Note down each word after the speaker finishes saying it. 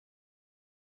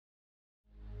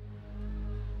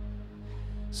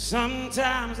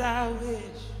Sometimes I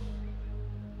wish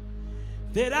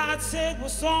that I'd said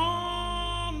what's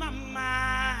on my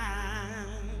mind.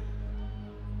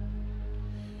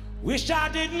 Wish I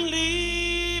didn't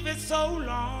leave it so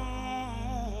long.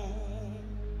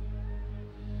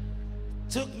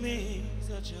 It took me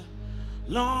such a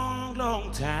long,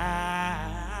 long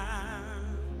time.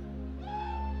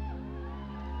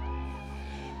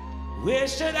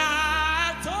 Wish that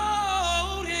I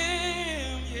told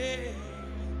him, yeah,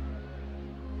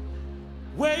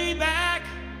 way back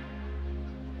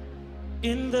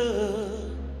in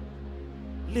the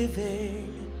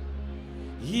living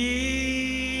years.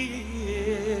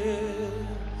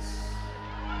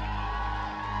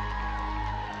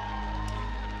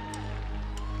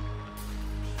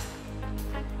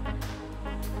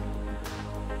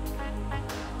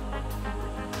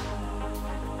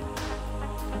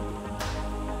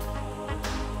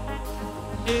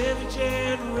 Every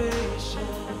generation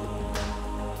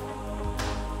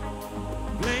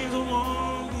blames the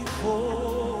one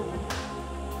before,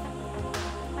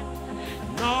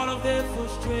 and all of their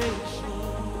frustrations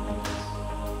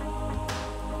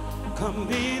come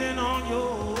beating on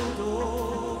your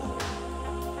door.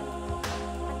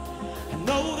 I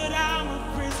know that I'm a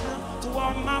prisoner to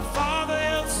what my father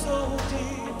held so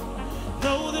dear.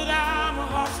 Know that I'm a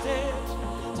hostage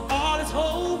to all his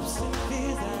hopes and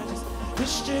fears. I just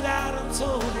wished it out and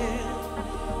told him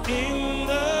in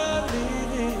the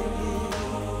living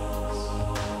years.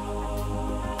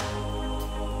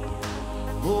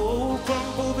 Oh,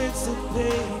 crumpled bits of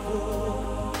paper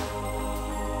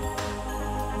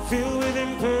filled with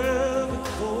imperfect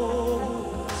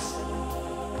thoughts,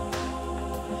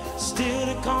 still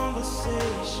a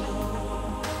conversation,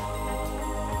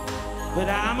 but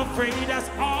I'm afraid that's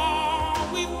all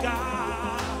we've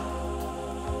got.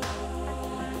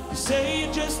 You say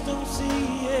you just don't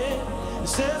see it. It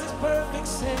says it's perfect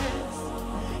sense.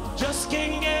 You just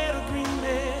can't get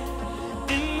agreement.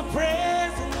 In the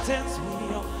present tense,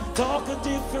 we all talk a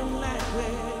different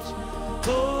language,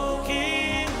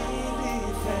 talking in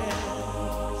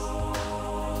defense.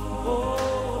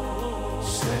 Oh,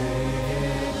 say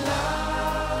it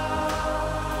loud.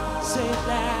 Say it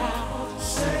loud.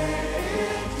 Say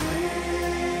it clear.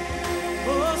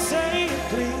 Oh, say it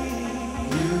clear.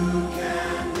 You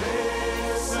can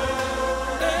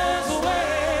as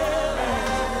well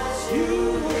as you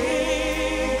will.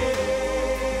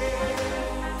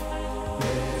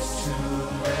 It's too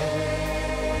late.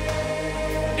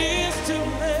 It's too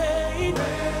late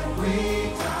when we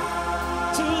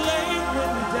die. Too late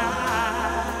when we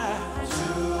die. To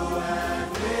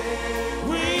admit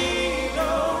we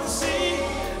don't see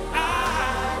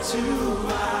eye to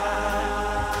eye.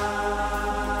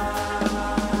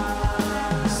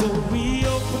 So we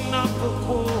open up a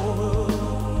quarrel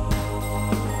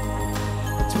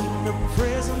between the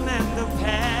present and the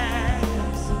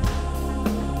past.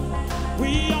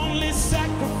 We only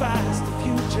sacrifice the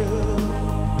future.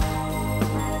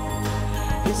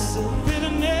 It's a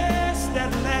bitterness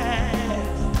that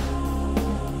lasts.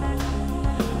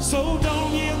 So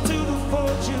don't yield to the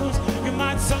fortunes. You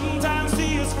might sometimes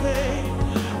see us fade.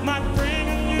 Might bring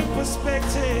a new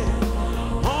perspective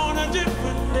on a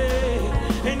different day.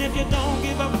 And if you don't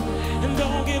give up and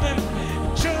don't give in,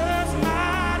 just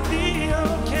might be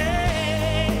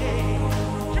okay.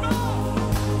 Come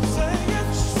on, say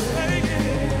it, say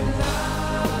it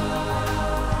loud.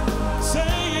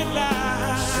 Say it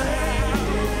loud. Say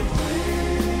it clear.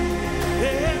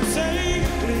 And say it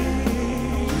clear.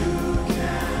 You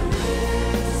can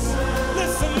listen.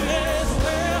 Listen as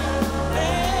well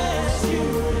as you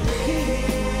hear.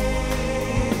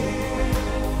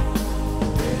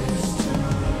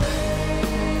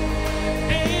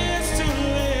 It's too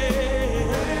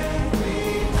late.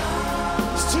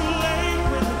 It's too late.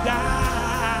 When we die. It's too late when we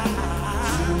die.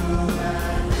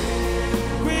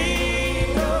 We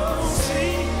don't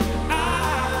see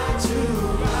eye to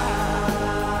eye.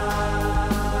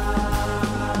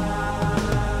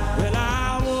 Well,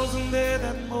 I wasn't there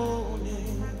that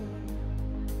morning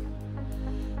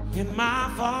when my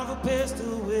father passed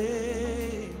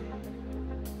away,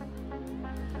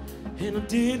 and I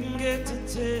didn't get to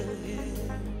tell him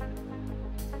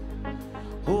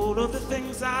all of the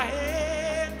things I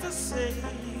had to say.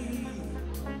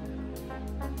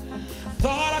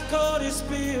 Thought I caught his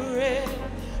spirit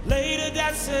later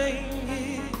that same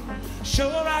year.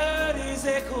 Sure, I heard his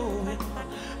echo in my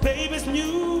baby's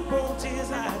newborn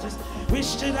tears. I just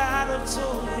wished that I'd have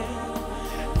told him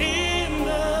in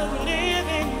the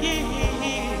living years.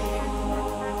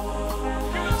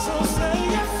 So say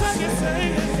it, say it, say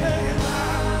it, say it.